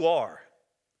what? You are.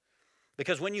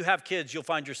 Because when you have kids, you'll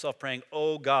find yourself praying,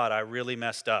 oh, God, I really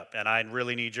messed up and I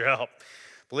really need your help.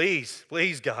 Please,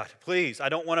 God, please. I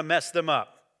don't want to mess them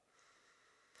up.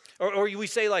 Or we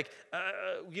say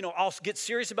I'll get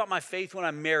serious about my faith when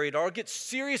I'm married, or I'll get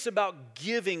serious about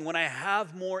giving when I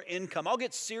have more income. I'll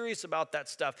get serious about that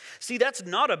stuff. See, that's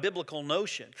not a biblical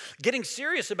notion. Getting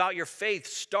serious about your faith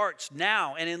starts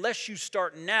now, and unless you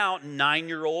start now,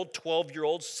 9-year-old,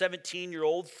 12-year-old,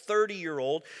 17-year-old,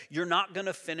 30-year-old, you're not going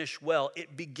to finish well.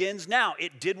 It begins now.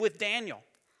 It did with Daniel.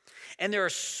 And there are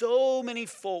so many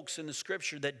folks in the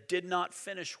scripture that did not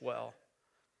finish well.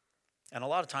 And a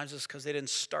lot of times it's because they didn't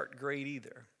start great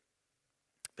either.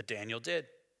 But Daniel did.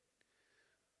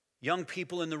 Young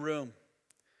people in the room,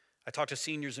 I talked to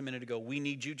seniors a minute ago. We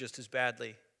need you just as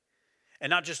badly. And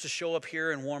not just to show up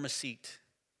here and warm a seat.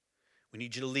 We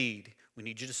need you to lead. We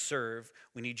need you to serve.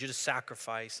 We need you to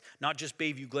sacrifice. Not just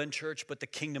Bayview Glen Church, but the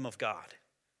kingdom of God.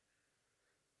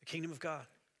 The kingdom of God.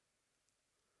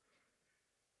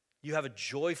 You have a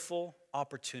joyful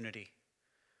opportunity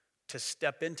to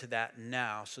step into that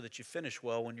now so that you finish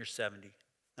well when you're 70.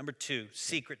 Number 2,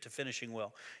 secret to finishing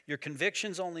well. Your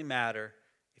convictions only matter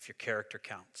if your character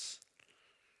counts.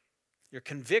 Your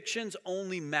convictions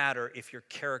only matter if your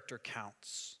character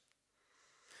counts.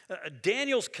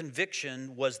 Daniel's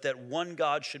conviction was that one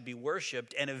God should be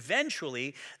worshiped, and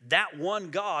eventually that one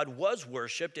God was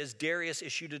worshiped as Darius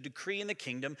issued a decree in the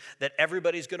kingdom that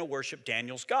everybody's going to worship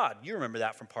Daniel's God. You remember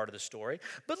that from part of the story.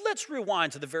 But let's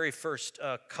rewind to the very first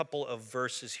couple of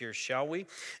verses here, shall we?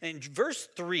 In verse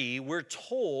 3, we're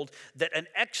told that an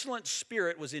excellent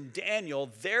spirit was in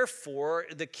Daniel, therefore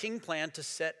the king planned to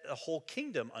set a whole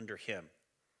kingdom under him.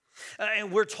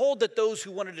 And we're told that those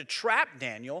who wanted to trap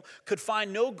Daniel could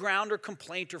find no ground or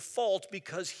complaint or fault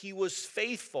because he was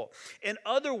faithful. In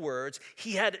other words,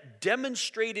 he had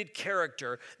demonstrated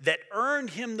character that earned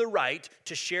him the right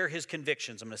to share his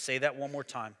convictions. I'm going to say that one more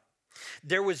time.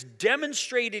 There was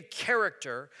demonstrated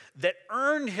character that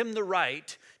earned him the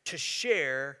right to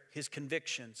share his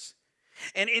convictions.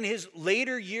 And in his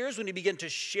later years, when he began to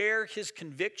share his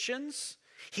convictions,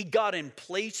 he got in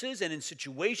places and in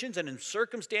situations and in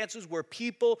circumstances where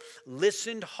people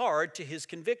listened hard to his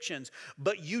convictions.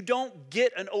 But you don't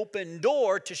get an open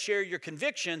door to share your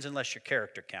convictions unless your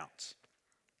character counts.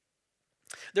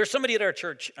 There's somebody at our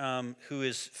church who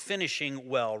is finishing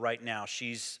well right now.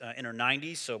 She's in her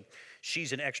 90s, so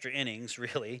she's in extra innings,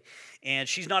 really. And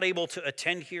she's not able to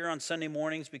attend here on Sunday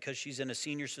mornings because she's in a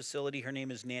seniors facility. Her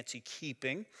name is Nancy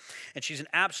Keeping. And she's an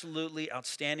absolutely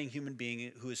outstanding human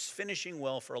being who is finishing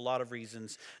well for a lot of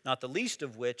reasons, not the least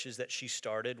of which is that she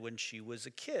started when she was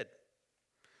a kid.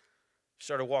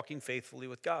 Started walking faithfully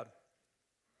with God.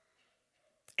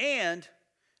 And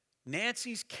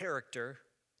Nancy's character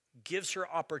gives her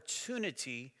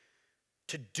opportunity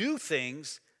to do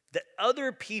things that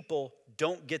other people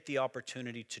don't get the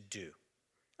opportunity to do.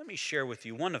 Let me share with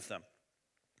you one of them.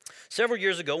 Several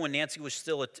years ago, when Nancy was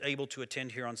still able to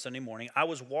attend here on Sunday morning, I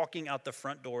was walking out the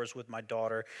front doors with my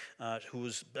daughter, who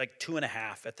was like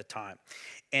 2.5 at the time.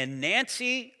 And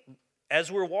Nancy,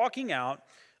 as we're walking out,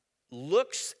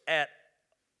 looks at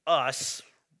us.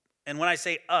 And when I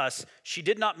say us, she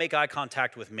did not make eye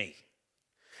contact with me.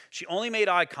 She only made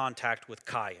eye contact with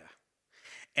Kaya.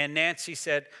 And Nancy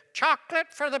said,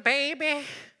 "Chocolate for the baby,"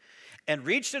 and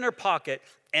reached in her pocket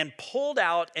and pulled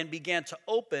out and began to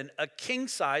open a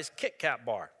king-size Kit Kat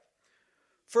bar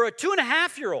for a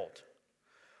 2.5-year-old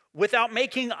without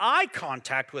making eye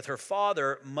contact with her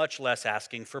father, much less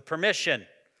asking for permission.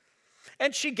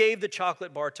 And she gave the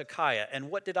chocolate bar to Kaya. And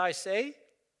what did I say?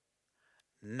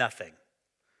 Nothing.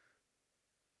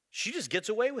 She just gets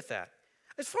away with that.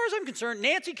 As far as I'm concerned,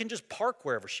 Nancy can just park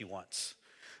wherever she wants.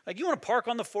 Like, you want to park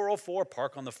on the 404,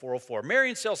 park on the 404. Mary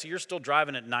and Chelsea, you're still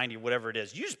driving at 90, whatever it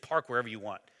is. You just park wherever you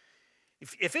want.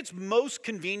 If it's most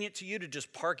convenient to you to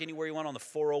just park anywhere you want on the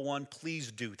 401,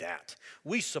 please do that.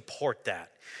 We support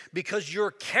that. Because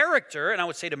your character, and I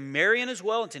would say to Marion as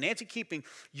well and to Nancy Keeping,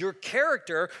 your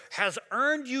character has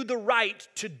earned you the right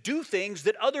to do things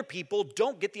that other people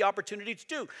don't get the opportunity to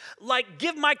do. Like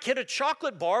give my kid a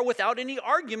chocolate bar without any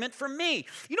argument from me.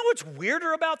 You know what's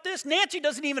weirder about this? Nancy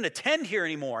doesn't even attend here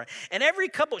anymore. And every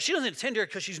couple, she doesn't attend here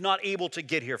because she's not able to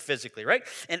get here physically, right?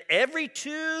 And every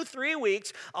 2-3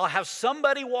 weeks, I'll have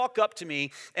somebody walk up to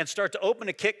me and start to open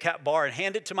a Kit Kat bar and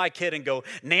hand it to my kid and go,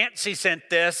 "Nancy sent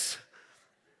this."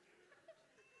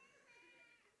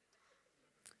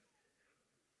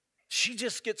 She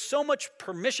just gets so much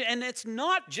permission. And it's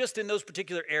not just in those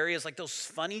particular areas, like those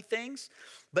funny things,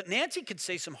 but Nancy could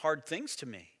say some hard things to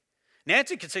me.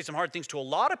 Nancy could say some hard things to a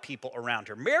lot of people around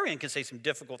her. Marion could say some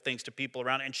difficult things to people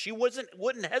around her, and she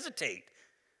wouldn't hesitate.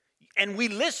 And we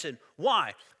listen.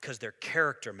 Why? Because their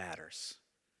character matters.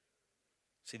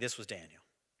 See, this was Daniel.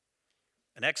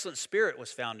 An excellent spirit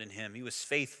was found in him. He was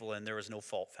faithful, and there was no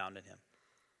fault found in him.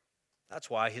 That's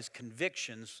why his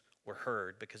convictions were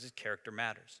heard, because his character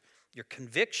matters. Your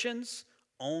convictions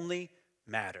only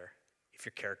matter if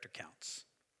your character counts.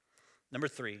 Number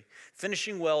 3,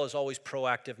 finishing well is always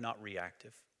proactive, not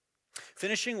reactive.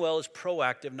 Finishing well is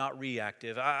proactive, not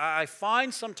reactive. I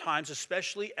find sometimes,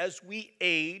 especially as we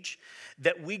age,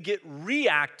 that we get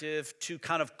reactive to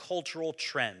kind of cultural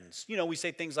trends. You know, we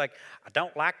say things like, "I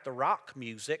don't like the rock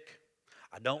music.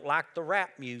 I don't like the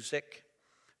rap music."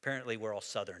 Apparently, we're all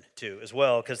Southern, too, as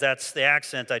well, because that's the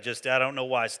accent. I don't know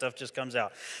why. Stuff just comes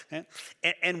out. Okay?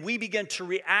 And we begin to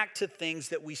react to things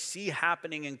that we see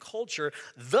happening in culture.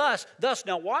 Thus,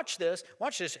 now watch this.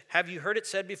 Watch this. Have you heard it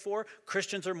said before?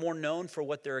 Christians are more known for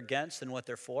what they're against than what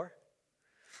they're for.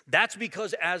 That's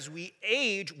because as we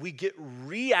age, we get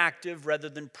reactive rather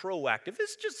than proactive.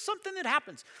 It's just something that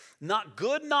happens. Not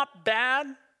good, not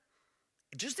bad.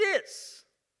 It just is.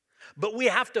 But we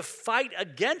have to fight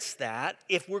against that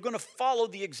if we're going to follow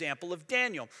the example of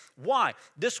Daniel. Why?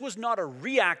 This was not a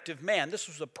reactive man. This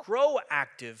was a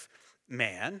proactive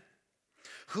man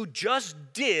who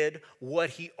just did what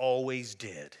he always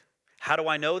did. How do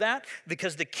I know that?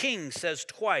 Because the king says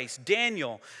twice,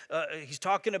 Daniel, he's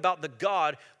talking about the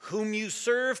God whom you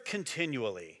serve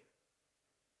continually.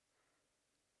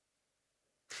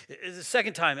 The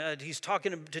second time, he's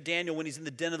talking to Daniel when he's in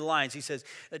the den of the lions. He says,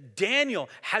 "Daniel,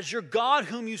 has your God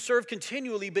whom you serve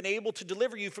continually been able to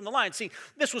deliver you from the lions?" See,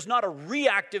 this was not a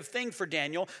reactive thing for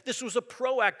Daniel. This was a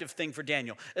proactive thing for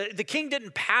Daniel. The king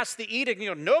didn't pass the edict,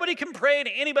 nobody can pray to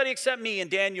anybody except me.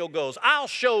 And Daniel goes, "I'll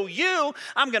show you.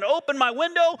 I'm going to open my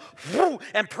window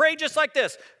and pray just like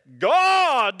this.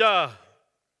 God."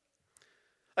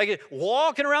 Like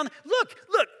walking around,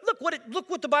 look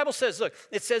what the Bible says. Look,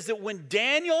 it says that when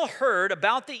Daniel heard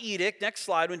about the edict, next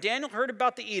slide, when Daniel heard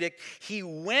about the edict, he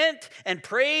went and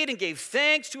prayed and gave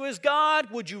thanks to his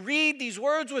God. Would you read these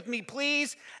words with me,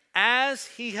 please? As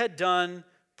he had done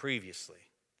previously.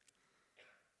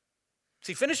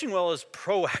 See, finishing well is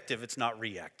proactive, it's not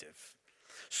reactive.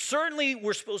 Certainly,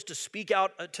 we're supposed to speak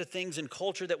out to things in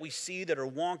culture that we see that are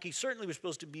wonky. Certainly, we're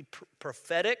supposed to be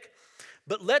prophetic.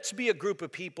 But let's be a group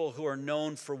of people who are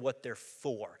known for what they're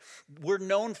for. We're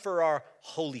known for our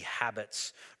holy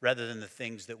habits rather than the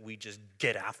things that we just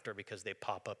get after because they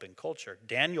pop up in culture.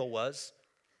 Daniel was.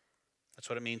 That's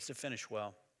what it means to finish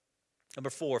well. Number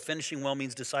 4, finishing well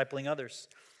means discipling others.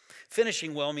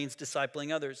 Finishing well means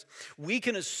discipling others. We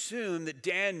can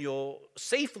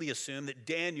safely assume that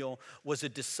Daniel was a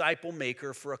disciple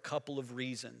maker for a couple of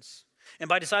reasons. And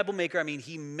by disciple maker, I mean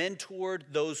he mentored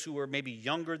those who were maybe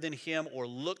younger than him or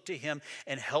looked to him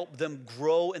and helped them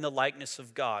grow in the likeness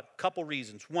of God. Couple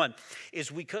reasons. One is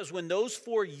because when those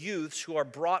four youths who are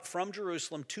brought from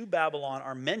Jerusalem to Babylon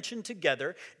are mentioned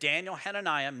together, Daniel,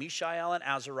 Hananiah, Mishael, and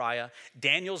Azariah,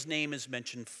 Daniel's name is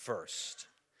mentioned first.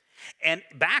 And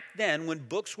back then, when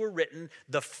books were written,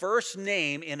 the first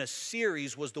name in a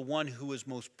series was the one who was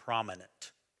most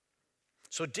prominent.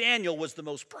 So Daniel was the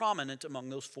most prominent among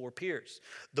those four peers.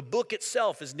 The book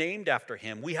itself is named after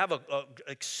him. We have an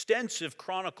extensive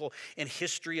chronicle and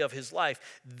history of his life.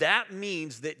 That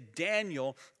means that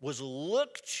Daniel was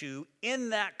looked to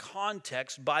in that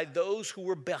context by those who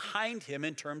were behind him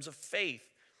in terms of faith.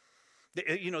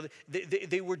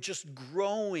 They were just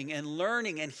growing and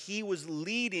learning, and he was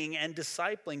leading and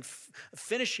discipling.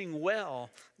 Finishing well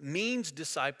means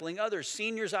discipling others.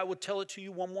 Seniors, I will tell it to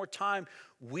you one more time.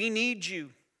 We need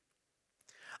you.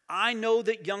 I know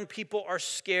that young people are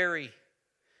scary.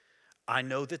 I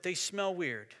know that they smell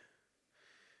weird.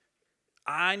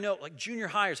 I know, like junior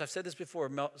hires, I've said this before,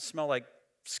 smell like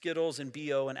Skittles and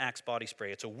BO and Axe body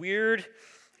spray. It's a weird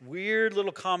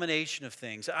little combination of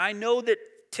things. I know that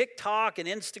TikTok and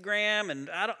Instagram, and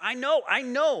I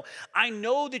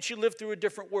know that you live through a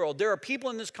different world. There are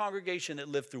people in this congregation that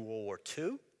lived through World War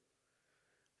II.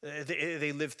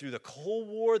 They lived through the Cold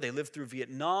War. They lived through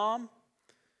Vietnam.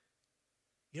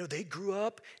 They grew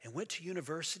up and went to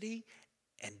university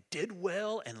and did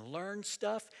well and learned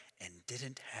stuff and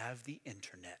didn't have the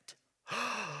internet.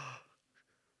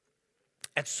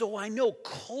 And so I know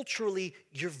culturally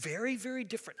you're very, very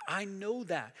different. I know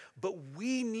that. But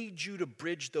we need you to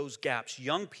bridge those gaps.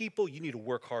 Young people, you need to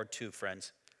work hard too,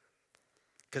 friends.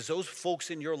 Because those folks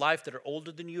in your life that are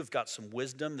older than you have got some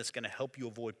wisdom that's going to help you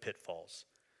avoid pitfalls.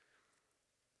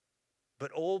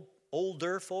 But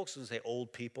older folks, when I say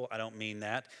old people, I don't mean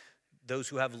that. Those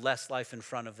who have less life in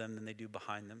front of them than they do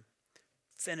behind them.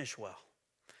 Finish well.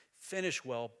 Finish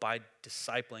well by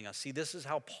discipling us. See, this is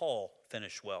how Paul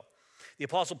finished well. The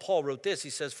Apostle Paul wrote this. He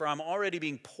says, "For I'm already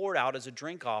being poured out as a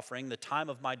drink offering. The time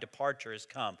of my departure has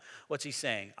come." What's he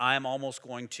saying? I am almost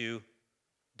going to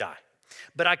die.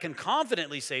 But I can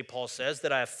confidently say, Paul says,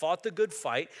 that I have fought the good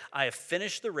fight. I have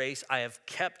finished the race. I have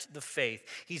kept the faith.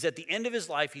 He's at the end of his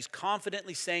life. He's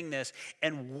confidently saying this.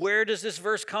 And where does this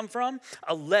verse come from?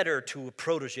 A letter to a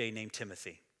protege named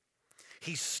Timothy.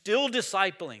 He's still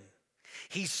discipling.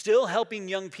 He's still helping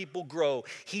young people grow.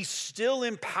 He's still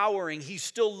empowering. He's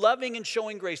still loving and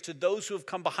showing grace to those who have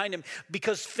come behind him,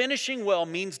 because finishing well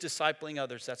means discipling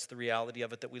others. That's the reality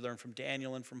of it that we learn from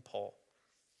Daniel and from Paul.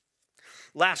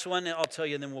 Last one, I'll tell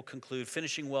you, and then we'll conclude.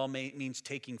 Finishing well means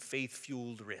taking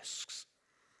faith-fueled risks.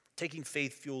 Taking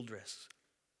faith-fueled risks.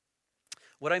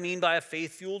 What I mean by a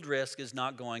faith-fueled risk is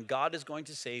not going, God is going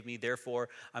to save me, therefore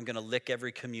I'm going to lick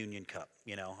every communion cup,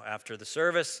 after the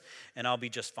service, and I'll be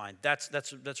just fine. That's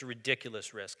a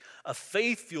ridiculous risk. A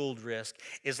faith-fueled risk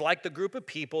is like the group of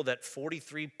people that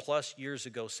 43 plus years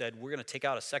ago said, we're going to take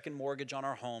out a second mortgage on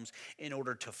our homes in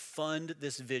order to fund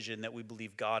this vision that we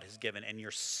believe God has given, and you're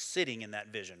sitting in that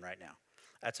vision right now.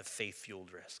 That's a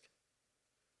faith-fueled risk.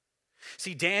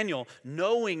 See, Daniel,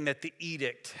 knowing that the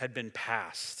edict had been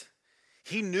passed,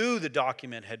 he knew the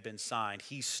document had been signed.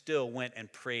 He still went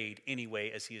and prayed anyway,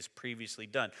 as he has previously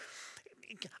done.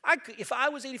 If I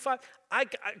was 85, I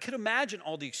could imagine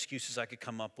all the excuses I could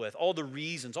come up with, all the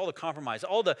reasons, all the compromise,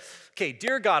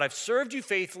 dear God, I've served you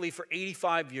faithfully for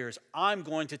 85 years. I'm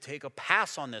going to take a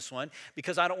pass on this one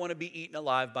because I don't want to be eaten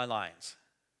alive by lions.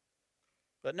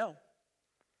 But no,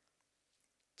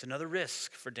 it's another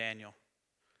risk for Daniel,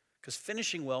 because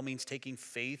finishing well means taking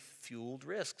faith-fueled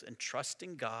risks and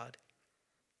trusting God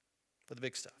for the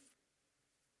big stuff.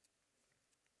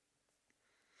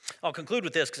 I'll conclude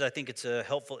with this because I think it's a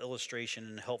helpful illustration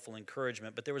and a helpful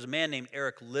encouragement. But there was a man named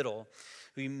Eric Liddell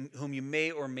whom you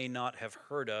may or may not have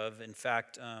heard of. In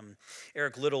fact,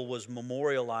 Eric Liddell was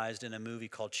memorialized in a movie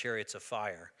called Chariots of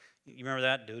Fire. You remember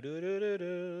that?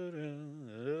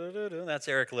 That's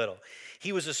Eric Liddell.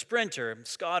 He was a sprinter,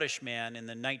 Scottish man in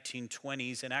the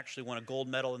 1920s, and actually won a gold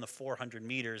medal in the 400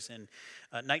 meters in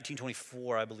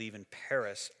 1924, I believe, in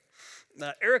Paris.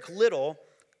 Eric Liddell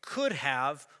could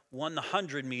have won the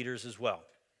 100 meters as well.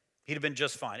 He'd have been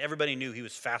just fine. Everybody knew he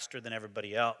was faster than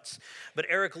everybody else. But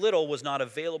Eric Liddell was not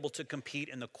available to compete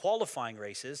in the qualifying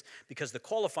races because the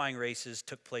qualifying races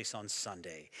took place on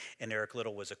Sunday. And Eric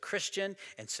Liddell was a Christian,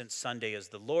 and since Sunday is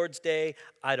the Lord's Day,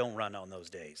 I don't run on those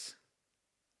days.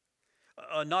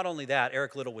 Not only that,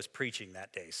 Eric Liddell was preaching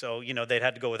that day. So, they'd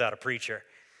had to go without a preacher.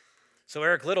 So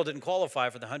Eric Liddell didn't qualify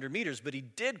for the 100 meters, but he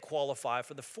did qualify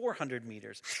for the 400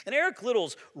 meters. And Eric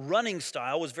Liddell's running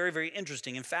style was very, very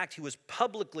interesting. In fact, he was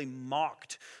publicly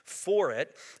mocked for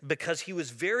it because he was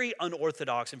very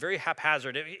unorthodox and very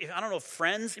haphazard. I don't know,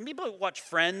 Friends, people watch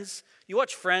Friends. You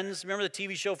watch Friends, remember the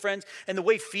TV show Friends? And the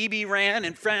way Phoebe ran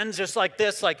in Friends, just like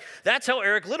this, like that's how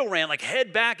Eric Liddell ran, like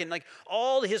head back. And like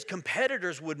all his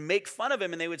competitors would make fun of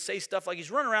him and they would say stuff like he's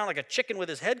running around like a chicken with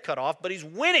his head cut off, but he's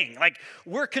winning. Like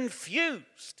we're confused.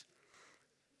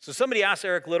 So somebody asked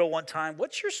Eric Liddell one time,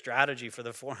 what's your strategy for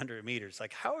the 400 meters?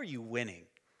 Like, how are you winning?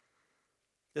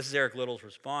 This is Eric Liddell's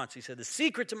response. He said, the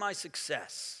secret to my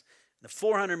success in the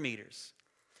 400 meters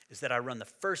is that I run the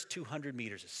first 200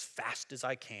 meters as fast as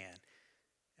I can.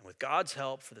 And with God's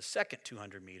help for the second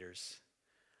 200 meters,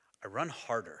 I run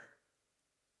harder.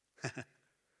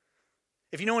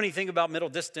 If you know anything about middle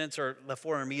distance or the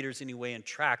 400 meters anyway in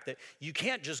track, that you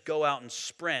can't just go out and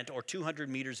sprint or 200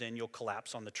 meters in, you'll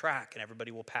collapse on the track and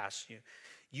everybody will pass you.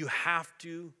 You have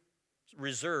to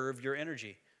reserve your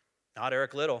energy. Not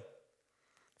Eric Liddell.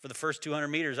 For the first 200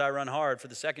 meters, I run hard. For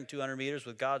the second 200 meters,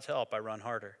 with God's help, I run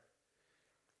harder.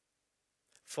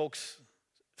 Folks,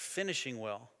 finishing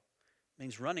well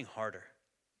means running harder.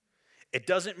 It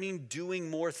doesn't mean doing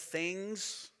more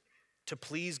things to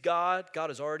please God. God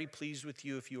is already pleased with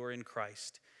you if you are in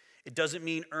Christ. It doesn't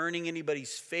mean earning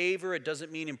anybody's favor. It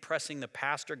doesn't mean impressing the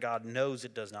pastor. God knows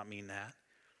it does not mean that.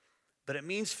 But it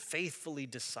means faithfully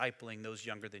discipling those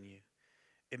younger than you.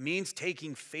 It means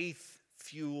taking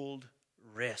faith-fueled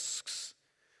risks.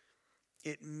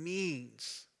 It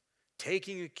means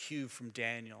taking a cue from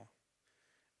Daniel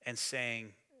and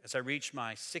saying, as I reach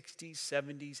my 60s,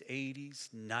 70s, 80s,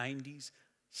 90s,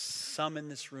 some in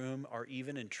this room are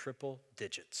even in triple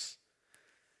digits,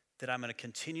 that I'm going to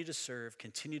continue to serve,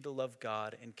 continue to love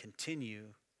God, and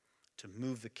continue to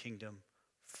move the kingdom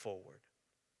forward.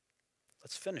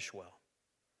 Let's finish well.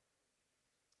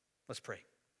 Let's pray.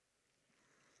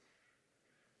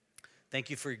 Thank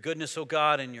you for your goodness, oh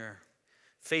God, and your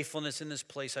faithfulness in this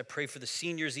place. I pray for the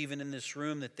seniors even in this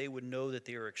room, that they would know that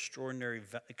they are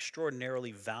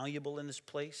extraordinarily valuable in this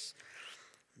place.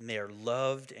 And they are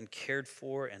loved and cared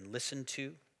for and listened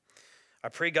to. I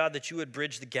pray, God, that you would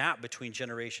bridge the gap between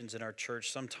generations in our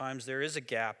church. Sometimes there is a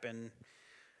gap, and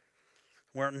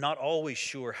we're not always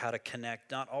sure how to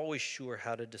connect, not always sure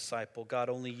how to disciple. God,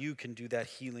 only you can do that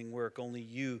healing work. Only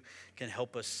you can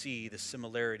help us see the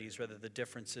similarities rather than the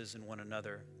differences in one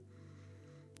another.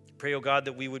 Pray, oh God,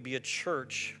 that we would be a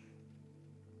church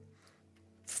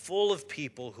full of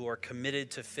people who are committed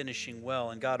to finishing well.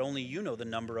 And God, only you know the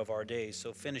number of our days.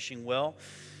 So finishing well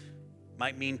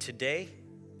might mean today,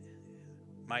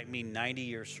 might mean 90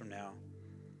 years from now.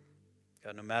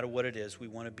 God, no matter what it is, we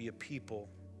want to be a people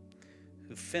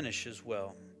who finishes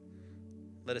well.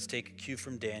 Let us take a cue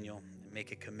from Daniel and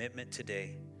make a commitment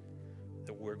today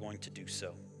that we're going to do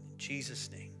so. In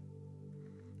Jesus' name,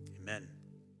 amen.